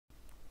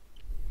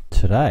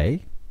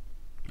today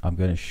I'm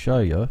going to show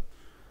you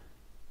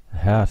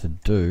how to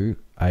do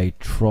a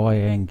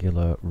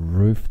triangular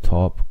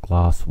rooftop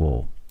glass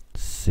wall.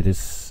 See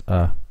this,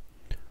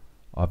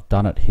 I've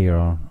done it here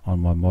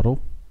on my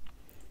model.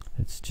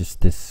 It's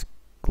just this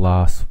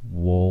glass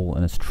wall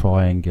and it's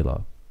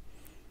triangular,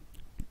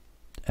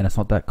 and it's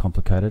not that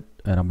complicated,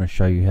 and I'm going to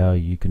show you how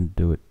you can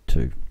do it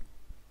too.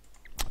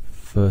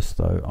 First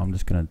though, I'm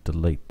just going to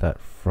delete that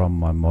from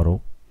my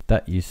model.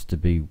 That used to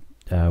be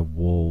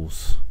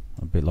walls,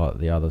 a bit like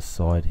the other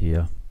side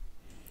here,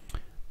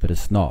 but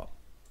it's not.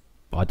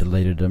 I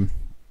deleted them,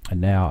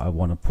 and now I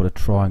want to put a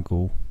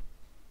triangle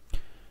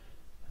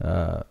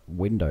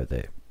window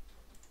there.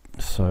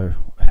 So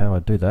how I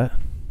do that,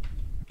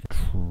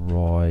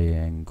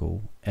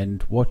 triangle,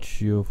 and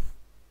what you're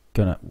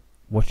gonna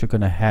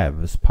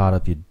have as part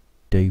of your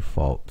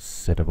default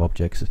set of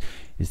objects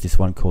is this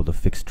one called the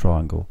fixed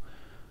triangle.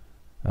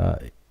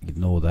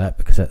 Ignore that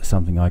because that's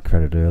something I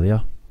created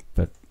earlier,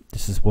 but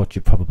this is what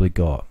you probably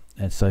got.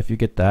 And so if you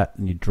get that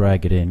and you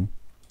drag it in,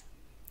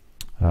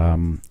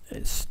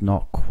 it's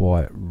not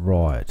quite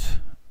right.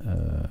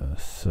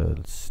 So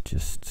let's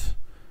just,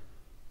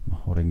 I'm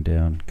holding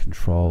down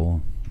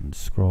Control and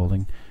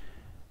scrolling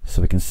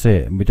so we can see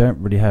it, and we don't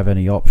really have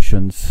any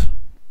options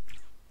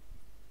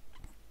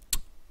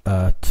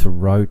to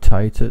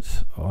rotate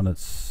it on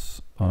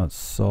its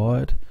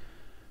side.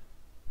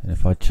 And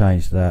if I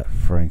change that,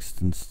 for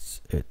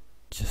instance, it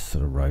just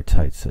sort of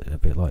rotates it a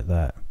bit like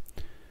that.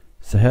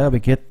 So how do we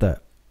get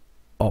that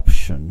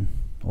option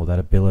or that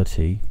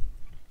ability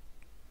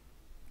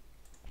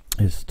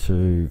is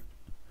to,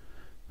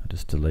 I'll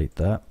just delete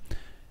that,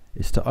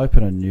 is to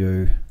open a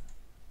new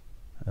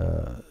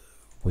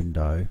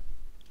window.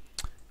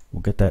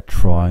 We'll get that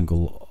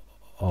triangle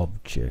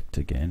object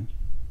again.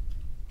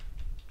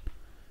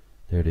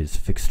 There it is,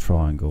 fixed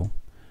triangle.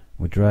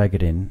 We drag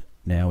it in.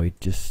 Now we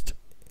just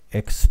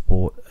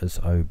export as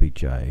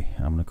OBJ. I'm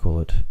going to call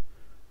it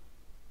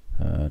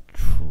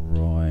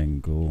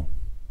triangle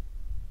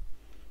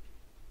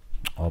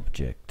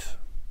object.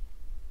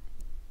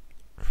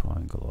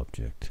 Triangle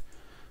object.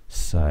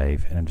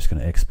 Save, and I'm just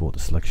going to export the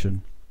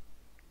selection.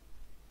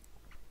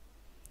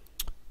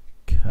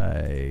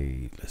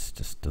 Okay, let's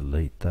just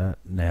delete that.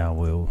 Now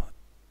we'll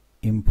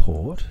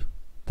import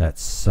that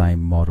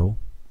same model.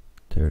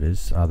 There it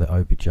is, the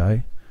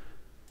OBJ.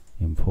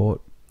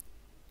 Import,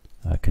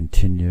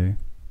 continue,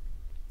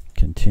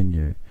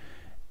 continue.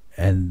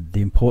 And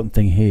the important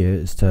thing here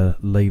is to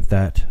leave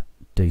that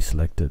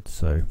deselected,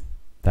 so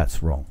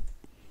that's wrong.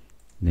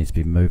 It needs to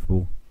be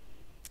movable.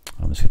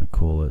 I'm just going to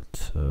call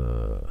it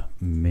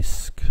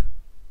MISC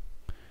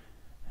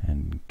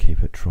and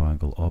keep it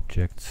triangle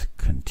object.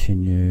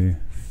 Continue,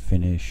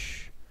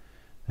 finish.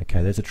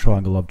 Okay, there's a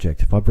triangle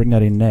object. If I bring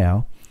that in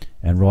now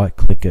and right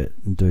click it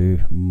and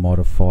do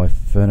modify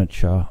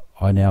furniture,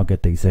 I now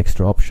get these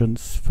extra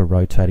options for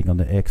rotating on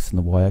the X and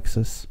the Y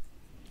axis.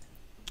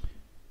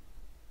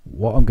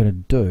 What I'm going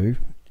to do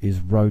is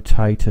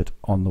rotate it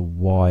on the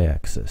Y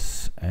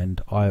axis,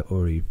 and I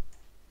already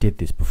did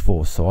this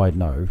before, so I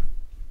know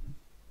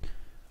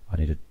I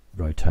need to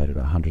rotate it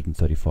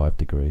 135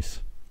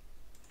 degrees.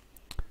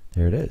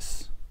 There it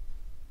is.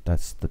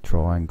 That's the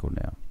triangle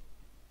now.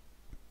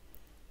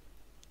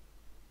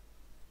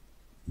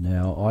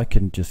 Now I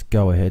can just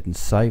go ahead and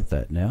save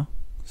that now.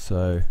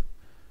 So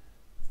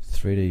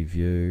 3D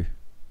view,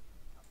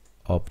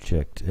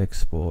 object,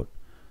 export.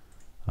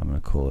 I'm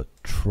going to call it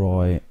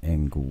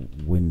triangle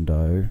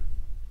window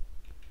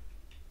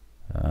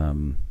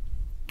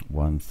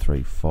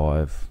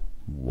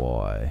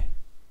 135Y.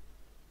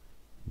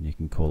 You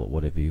can call it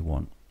whatever you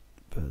want,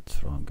 but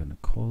that's what I'm going to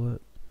call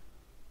it.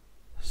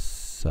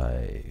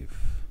 Save,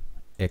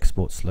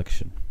 export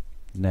selection.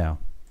 Now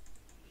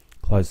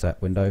close that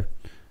window.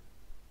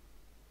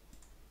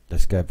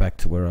 Let's go back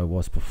to where I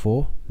was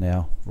before.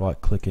 Now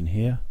right click in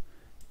here,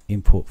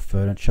 import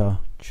furniture,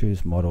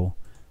 choose model,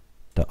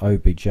 the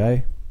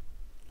OBJ,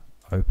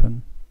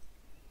 open,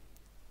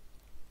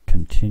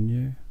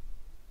 continue.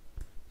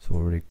 It's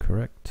already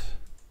correct.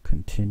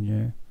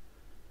 Continue.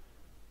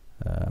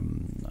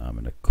 I'm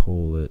going to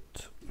call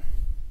it,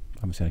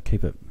 I'm just going to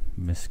keep it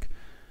MISC,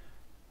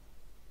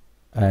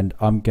 and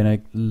I'm going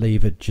to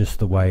leave it just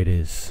the way it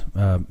is,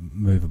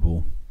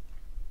 movable.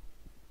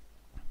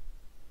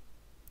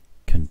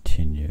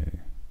 Continue,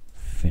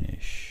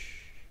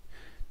 finish.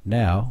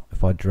 Now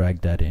if I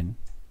drag that in,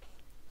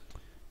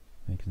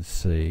 you can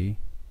see,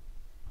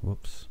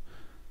 whoops,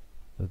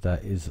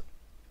 that is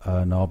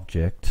an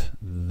object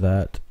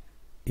that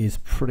is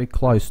pretty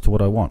close to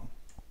what I want.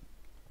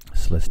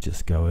 So let's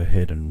just go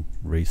ahead and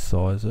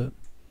resize it.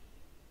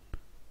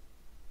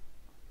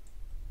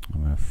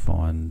 I'm going to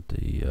find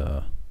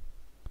the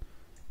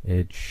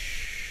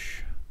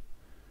edge,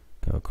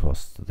 go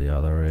across to the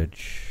other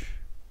edge.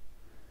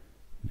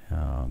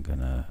 Now I'm going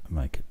to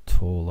make it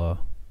taller,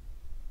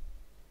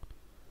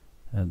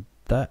 and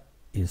that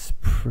is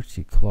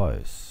pretty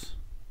close.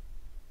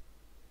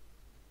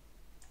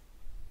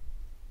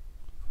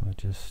 If I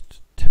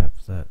just tap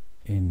that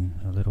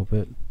in a little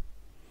bit,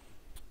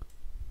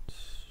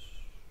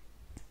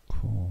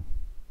 cool.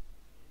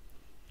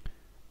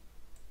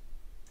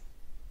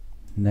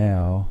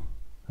 now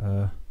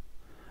I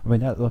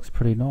mean, that looks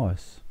pretty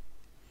nice.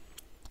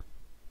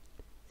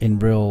 In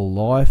real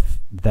life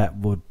that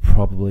would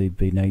probably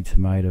be need to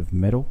made of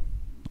metal,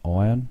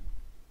 iron,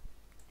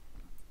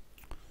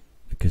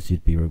 because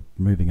you'd be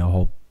removing a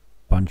whole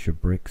bunch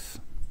of bricks.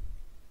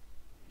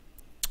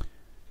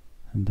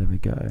 And there we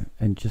go.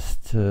 And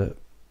just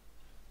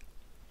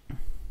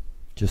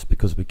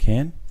because we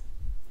can,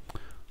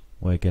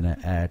 we're gonna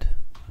add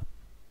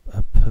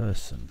a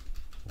person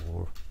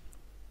or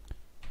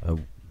a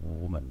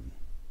woman.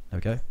 There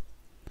we go.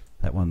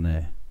 That one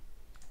there.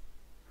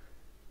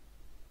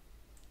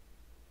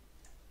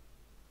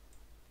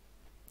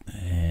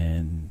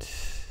 And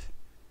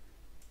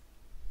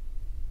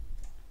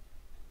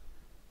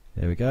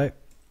there we go.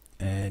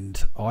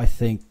 And I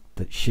think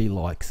that she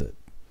likes it.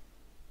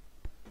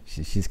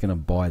 She's going to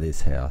buy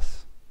this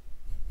house.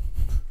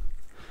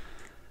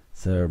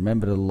 So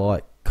remember to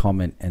like,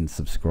 comment and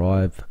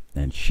subscribe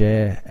and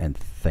share, and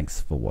thanks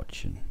for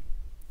watching.